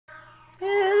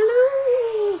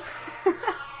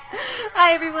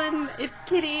Hi everyone, it's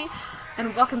Kitty,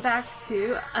 and welcome back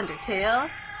to Undertale.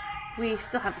 We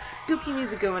still have the spooky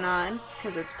music going on,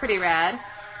 because it's pretty rad.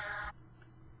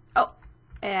 Oh,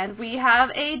 and we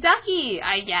have a ducky,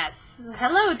 I guess.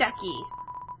 Hello, ducky.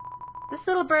 This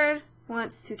little bird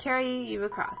wants to carry you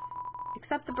across.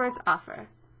 Accept the bird's offer.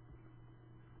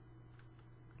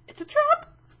 It's a trap!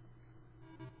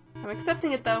 I'm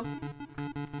accepting it, though.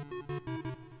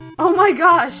 Oh my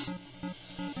gosh!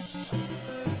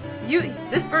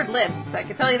 This bird lifts, I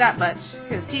can tell you that much,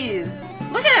 because he's...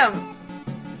 Look at him!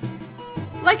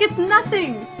 Like it's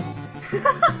nothing!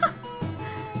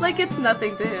 Like it's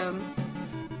nothing to him.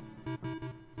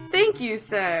 Thank you,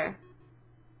 sir.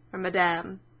 Or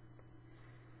madame.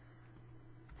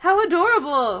 How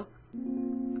adorable!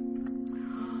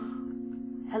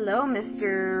 Hello,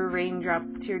 Mr.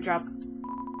 Raindrop, Teardrop.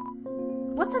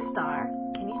 What's a star?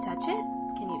 Can you touch it?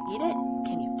 Can you eat it?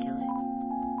 Can you kill it?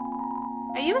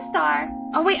 Are you a star?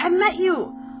 Oh wait, I met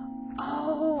you!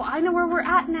 Oh, I know where we're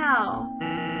at now.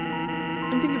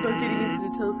 I'm thinking about getting into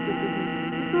the telescope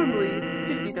business. It's normally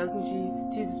 50,000 G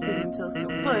to use this premium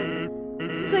telescope, but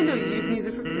since I know you can use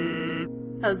it for free,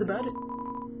 how's about it?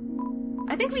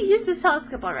 I think we used this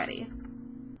telescope already.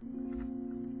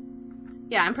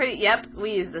 Yeah, yep,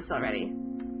 we used this already.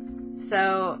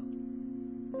 So,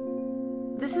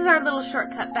 this is our little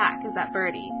shortcut back, is that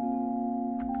birdie.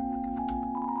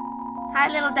 Hi,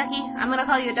 little ducky. I'm gonna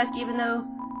call you a duck even though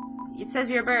it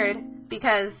says you're a bird,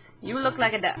 because you look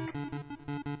like a duck.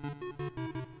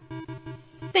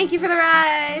 Thank you for the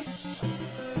ride!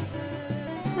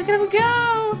 Look at him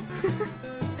go!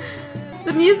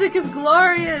 The music is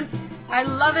glorious! I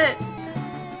love it!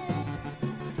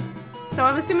 So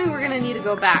I'm assuming we're gonna need to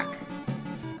go back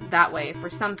that way for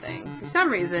something. For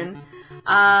some reason.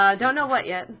 Don't know what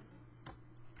yet.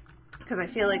 Because I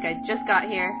feel like I just got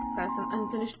here, so I have some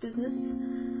unfinished business.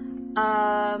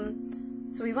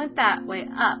 So we went that way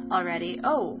up already.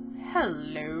 Oh,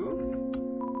 hello.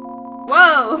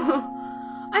 Whoa!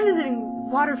 I'm visiting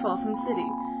Waterfall from City.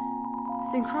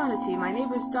 Synchronity, my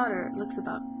neighbor's daughter looks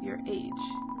about your age.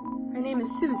 Her name is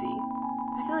Susie.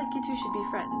 I feel like you two should be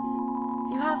friends.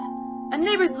 You have a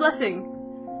neighbor's blessing!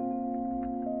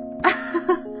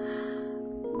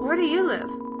 Where do you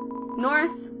live?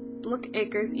 North Brook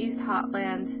Acres, East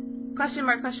Hotland, question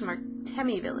mark,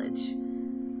 Temmie Village.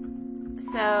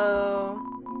 So,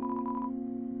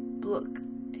 Brook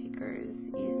Acres,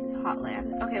 East is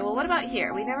Hotland. Okay, well what about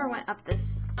here? We never went up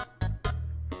this.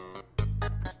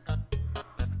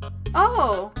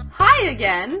 Oh, hi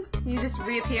again. You just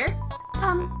reappear?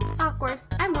 Awkward.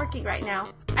 I'm working right now.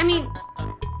 I mean,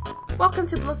 welcome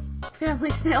to Brook Family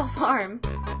Snail Farm.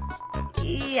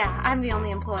 Yeah, I'm the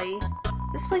only employee.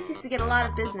 This place used to get a lot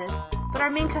of business, but our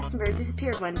main customer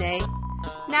disappeared one day.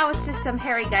 Now it's just some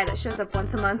hairy guy that shows up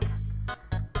once a month.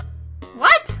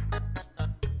 What?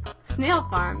 Snail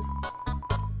farms.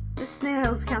 This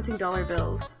snail's counting dollar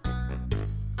bills.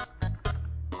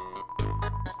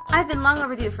 I've been long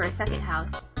overdue for a second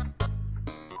house.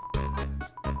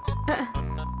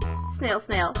 Snail,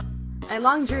 snail. A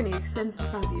long journey extends in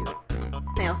front of you.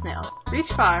 Snail, snail.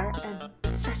 Reach far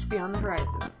and stretch beyond the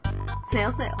horizons. Snail,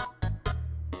 snail.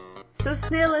 So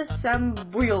snail is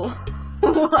sambuil.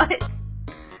 What?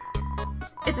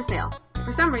 It's a snail.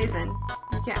 For some reason,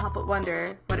 you can't help but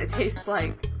wonder what it tastes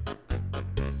like.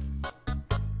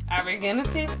 Are we gonna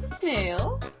taste the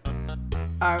snail?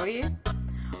 Are we?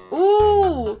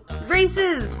 Ooh!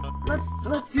 Races!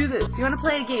 Let's do this. Do you wanna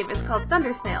play a game? It's called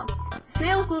Thunder Snail. The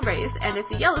snails will race, and if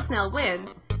the yellow snail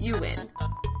wins, you win.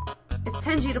 It's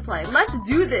 10G to play. Let's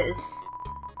do this!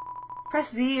 Press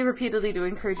Z repeatedly to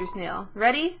encourage your snail.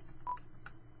 Ready?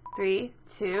 3,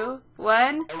 2,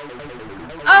 1.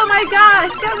 Oh my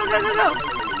gosh! Go, go, go, go, go!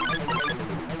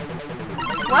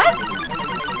 What?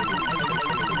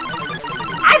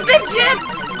 I've been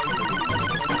gypped!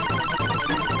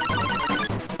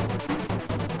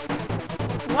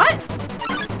 What?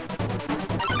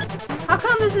 How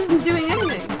come this isn't doing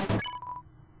anything?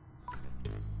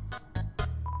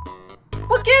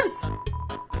 What gives?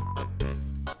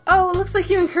 Oh, it looks like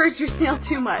you encouraged your snail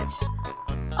too much.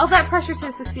 All that pressure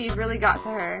to succeed really got to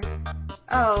her.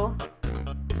 Oh.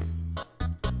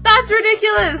 That's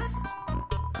ridiculous!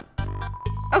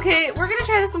 Okay, we're gonna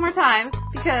try this one more time,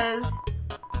 because...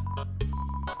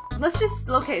 Let's just...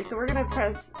 Okay, so we're gonna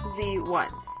press Z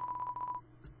once.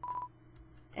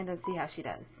 And then see how she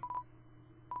does.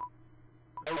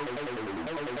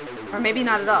 Or maybe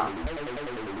not at all.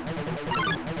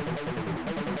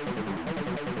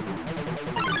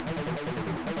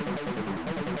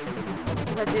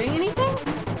 Is that doing anything?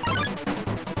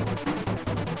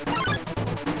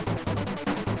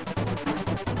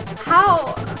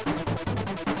 How?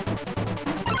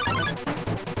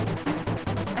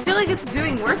 I feel like it's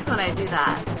doing worse when I do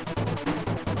that.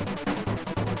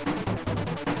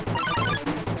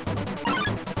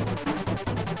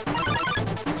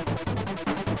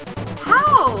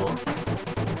 How?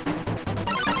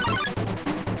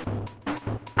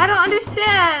 I don't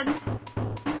understand.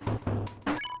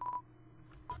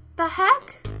 The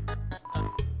heck?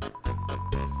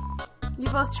 You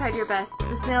both tried your best, but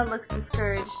the snail looks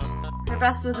discouraged. Her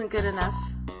best wasn't good enough.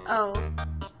 Oh.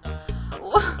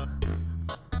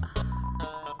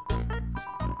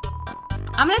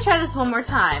 I'm gonna try this one more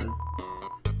time.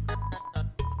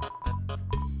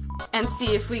 And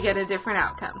see if we get a different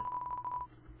outcome.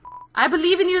 I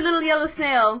believe in you, little yellow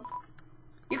snail.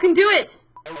 You can do it!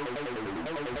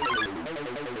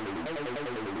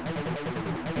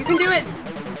 You can do it!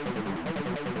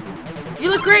 You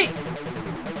look great!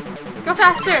 Go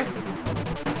faster!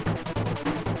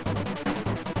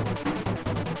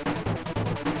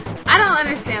 I don't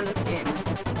understand this game.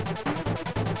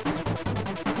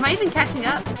 Am I even catching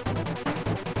up?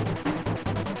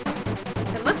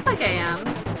 It looks like I am.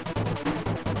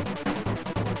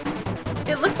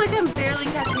 It looks like I'm barely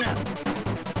catching up.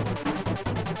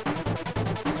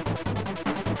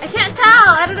 I can't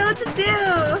tell! I don't know what to do!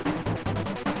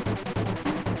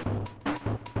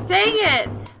 Dang it!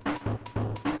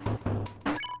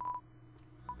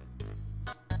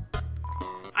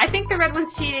 I think the red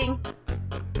one's cheating.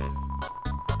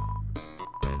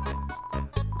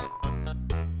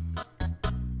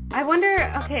 I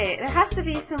wonder, okay, there has to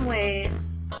be some way.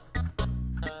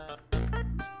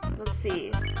 Let's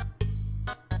see.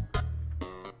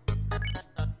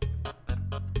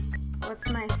 What's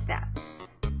my stats?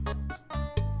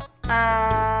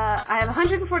 I have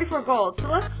 144 gold, so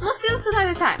let's do this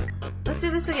another time. Let's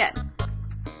do this again.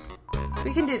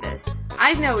 We can do this.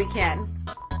 I know we can.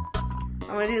 I'm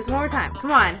gonna do this one more time.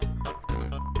 Come on.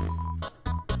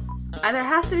 There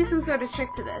has to be some sort of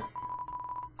trick to this.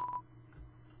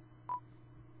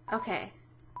 Okay.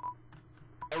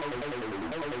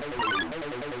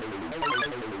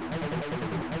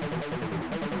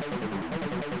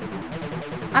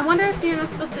 I wonder if you're not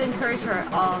supposed to encourage her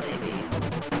at all, maybe.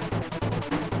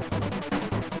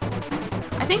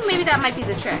 I think maybe that might be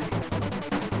the trick.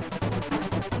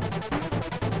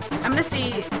 I'm gonna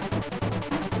see.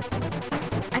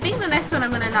 I think the next one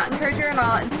I'm gonna not encourage her at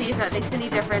all and see if that makes any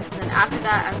difference, and then after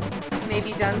that I'm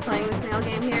maybe done playing the snail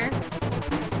game here.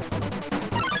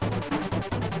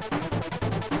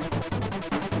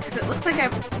 Because it looks like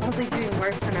I'm only doing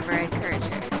worse whenever I encourage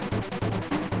her.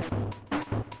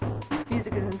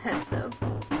 Music is intense though.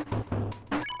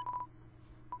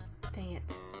 Dang it.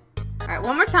 Alright,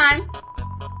 one more time.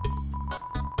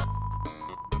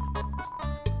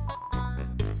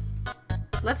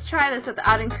 Let's try this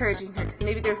without encouraging her, because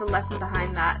maybe there's a lesson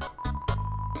behind that.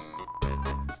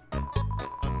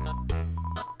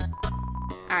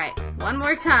 Alright, one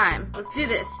more time. Let's do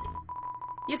this.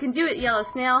 You can do it, yellow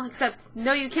snail, except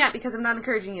no you can't because I'm not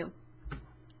encouraging you.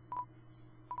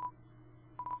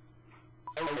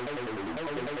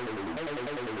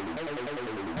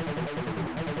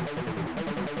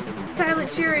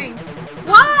 Silent cheering.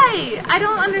 Why? I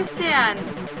don't understand.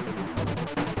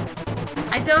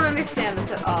 I don't understand this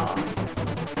at all.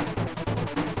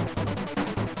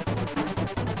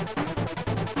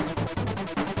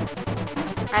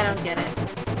 I don't get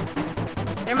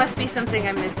it. There must be something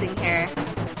I'm missing here.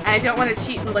 And I don't want to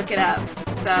cheat and look it up.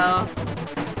 So,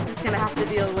 I'm just gonna have to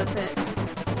deal with it.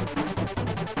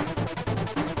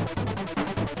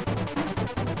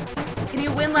 Can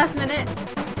you win last minute?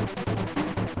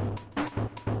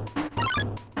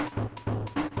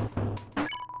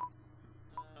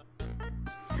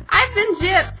 I've been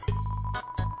gypped!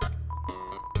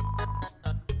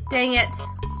 Dang it.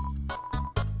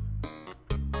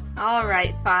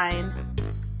 Alright, fine.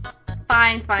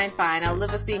 Fine. I'll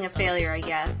live with being a failure, I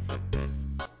guess.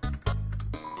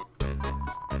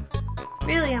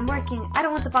 Really, I'm working. I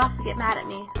don't want the boss to get mad at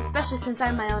me, especially since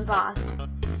I'm my own boss.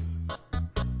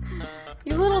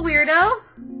 You little weirdo.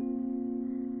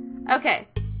 Okay,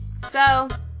 so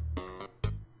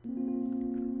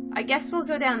I guess we'll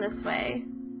go down this way.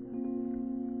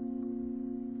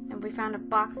 And we found a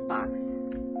box. What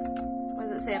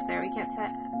does it say up there? We can't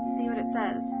see what it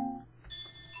says.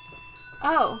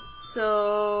 Oh,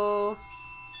 so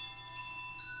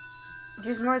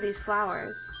here's more of these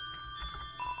flowers.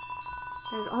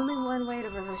 There's only one way to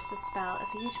reverse the spell.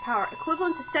 If a huge power,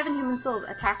 equivalent to 7 human souls,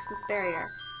 attacks this barrier,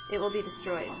 it will be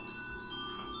destroyed.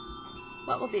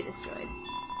 What will be destroyed?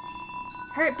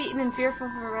 Hurt, beaten, and fearful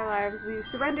for our lives, we've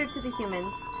surrendered to the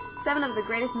humans. 7 of the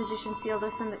greatest magicians sealed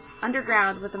us in the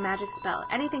underground with a magic spell.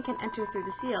 Anything can enter through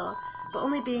the seal, but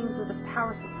only beings with a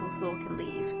powerful soul can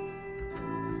leave.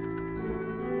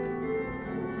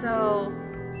 So...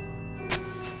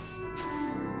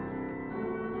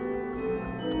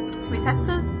 can we touch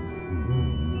this?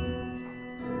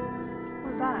 What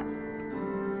was that?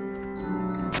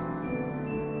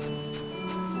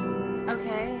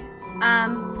 Okay.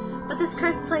 But this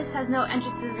cursed place has no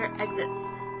entrances or exits.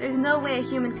 There's no way a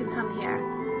human could come here.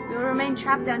 We will remain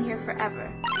trapped down here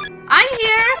forever. I'm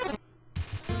here!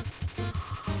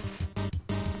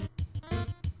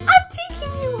 I'm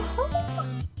taking you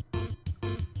home!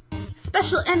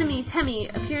 Special enemy Temmie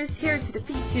appears here to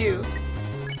defeat you.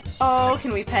 Oh,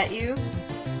 can we pet you?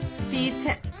 Feed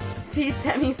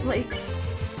Temmie flakes.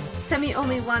 Temmie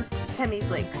only wants Temmie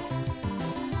flakes.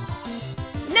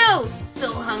 No!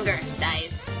 Soul hunger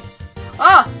dies.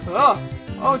 Oh! Oh!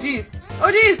 Oh jeez!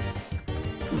 Oh jeez!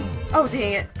 Oh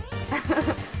dang it.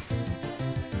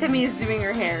 Temmie is doing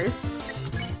her hairs.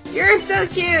 You're so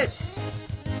cute!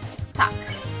 Talk.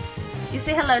 You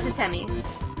say hello to Temmie.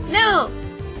 No!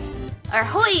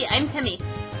 Ahoy! I'm Temmie.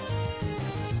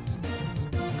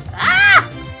 Ah!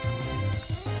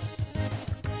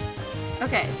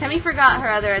 Okay, Temmie forgot her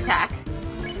other attack.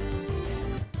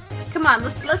 Come on,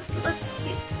 let's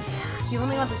get... You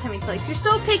only want the Temmie flakes. You're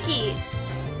so picky!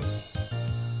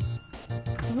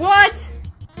 What?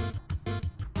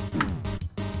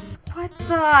 What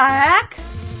the heck?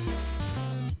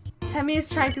 Temmie is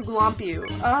trying to glomp you.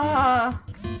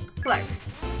 Flex.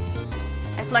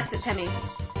 I flex at Temmie.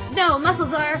 No,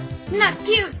 muscles are not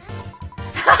cute!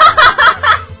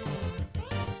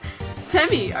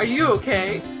 Temmie, are you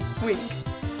okay? Wink.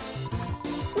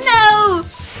 No!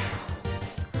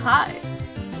 Hi.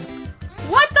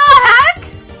 What the heck?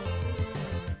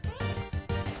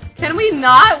 Can we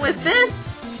not with this?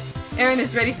 Aaron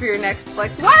is ready for your next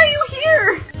flex. Why are you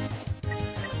here?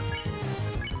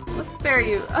 Let's spare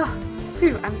you. Ugh,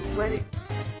 phew, I'm sweating.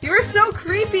 You are so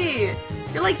creepy.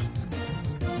 You're like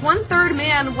 1/3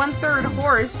 man, 1/3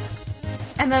 horse,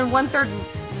 and then 1/3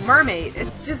 mermaid.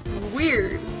 It's just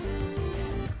weird.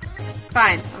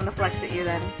 Fine, I'm gonna flex at you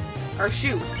then. Or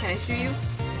shoo. Can I shoo you?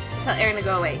 Tell Aaron to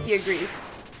go away. He agrees.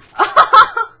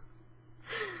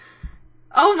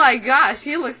 Oh my gosh,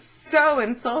 he looks so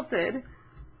insulted.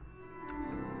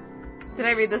 Did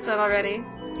I read this one already?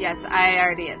 Yes, I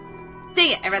already did.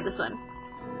 Dang it, I read this one.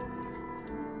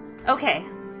 Okay.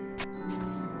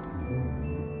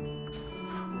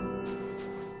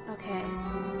 Okay.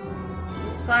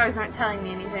 These flowers aren't telling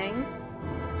me anything.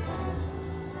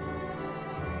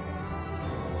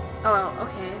 Oh,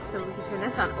 okay, so we can turn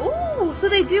this on. Ooh, so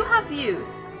they do have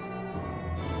use.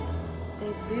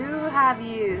 They do have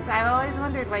use. I've always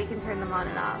wondered why you can turn them on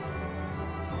and off.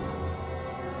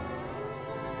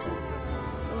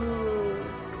 Ooh.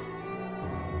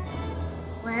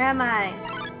 Where am I?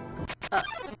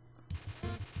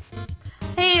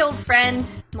 Hey, old friend,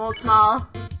 Mold Small.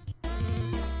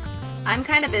 I'm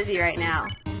kind of busy right now.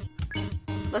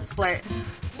 Let's flirt.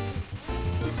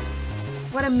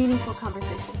 What a meaningful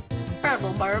conversation.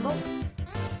 Burble, burble.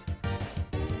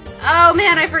 Oh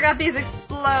man, I forgot these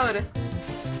explode.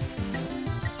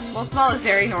 Well, Small is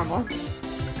very normal.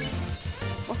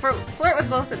 We'll flirt with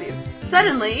both of you.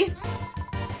 Suddenly...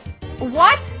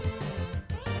 What?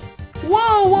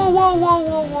 Whoa, whoa, whoa, whoa,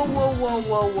 whoa, whoa, whoa, whoa,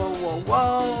 whoa, whoa, whoa,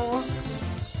 whoa.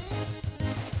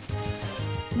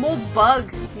 Mold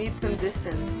Bug needs some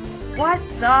distance. What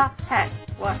the heck?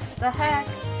 What the heck?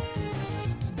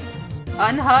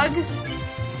 Unhug?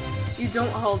 You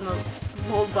don't hold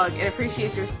Mold Bug. It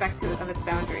appreciates your respect of its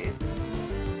boundaries.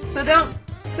 So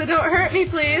don't hurt me,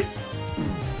 please.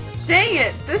 Dang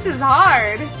it, this is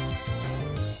hard.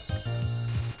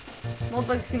 Mold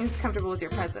Bug seems comfortable with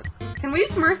your presence. Can we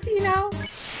mercy now?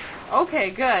 Okay,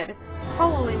 good.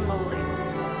 Holy moly.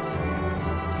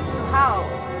 So how?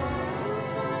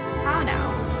 How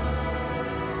now?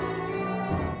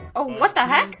 Oh, what the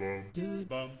heck?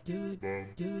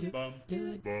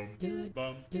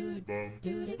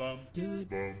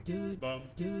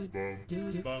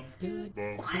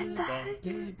 What the heck?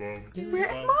 Where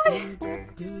am I?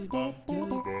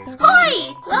 Hoi!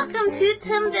 Welcome to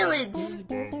Tim Village!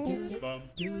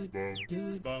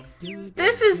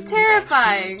 This is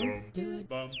terrifying!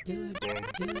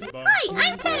 Hi,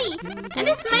 I'm Temmie! And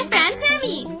this is my friend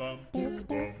Temmie!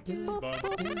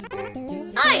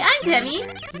 Hi, Hi, I'm Temmie,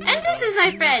 and this is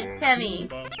my friend, Temmie.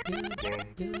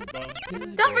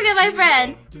 Don't forget my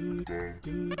friend.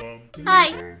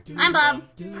 Hi, I'm Bob.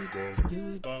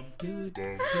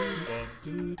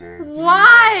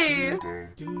 Why?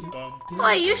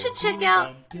 Boy, you should check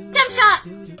out TemShop.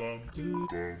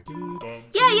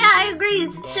 Yeah, I agree.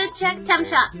 You should check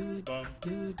TemShop.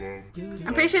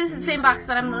 I'm pretty sure this is the same box,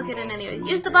 but I'm gonna look at it anyway.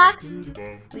 Use the box.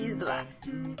 We'll use the box.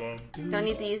 Don't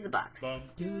need to use the box.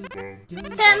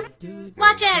 Tem,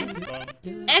 watch egg.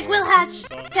 Egg will hatch.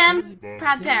 Tem,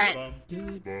 proud parent.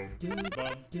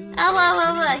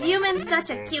 Oh, human, such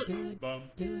a cute.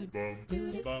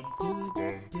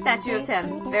 Statue of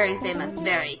Tem, very famous,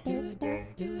 very.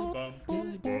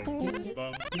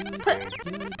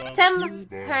 Tem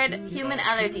heard human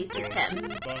allergies to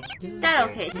Tem. That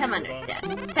okay, Tem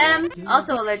understand. Tem,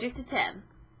 also allergic to Tem.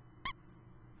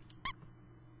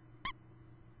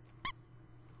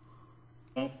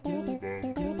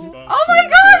 Oh my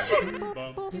gosh!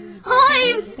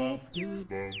 Hives!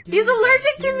 He's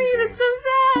allergic to me, that's so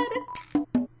sad!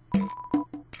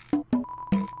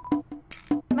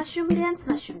 Mushroom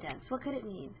dance, what could it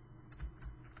mean?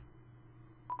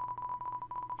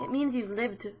 It means you've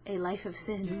lived a life of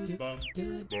sin.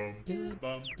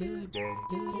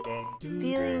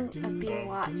 Feeling of being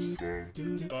watched.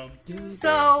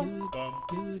 So,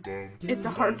 it's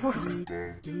a hard world.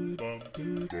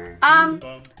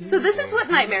 So this is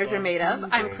what nightmares are made of,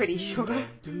 I'm pretty sure.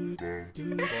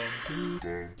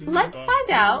 Let's find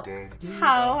out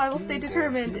how I will stay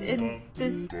determined in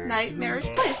this nightmarish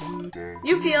place.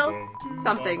 You feel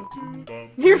something.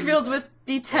 You're filled with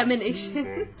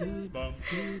determination.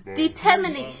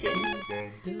 Determination.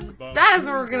 That is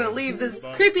where we're gonna leave this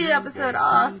creepy episode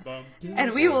off,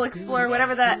 and we will explore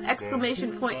whatever that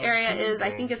exclamation point area is.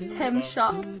 I think it's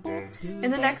TemShop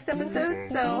in the next episode.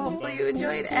 So hopefully you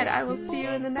enjoyed, and I will see you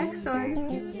in the next one.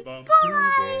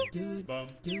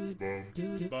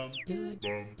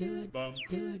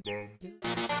 Bye.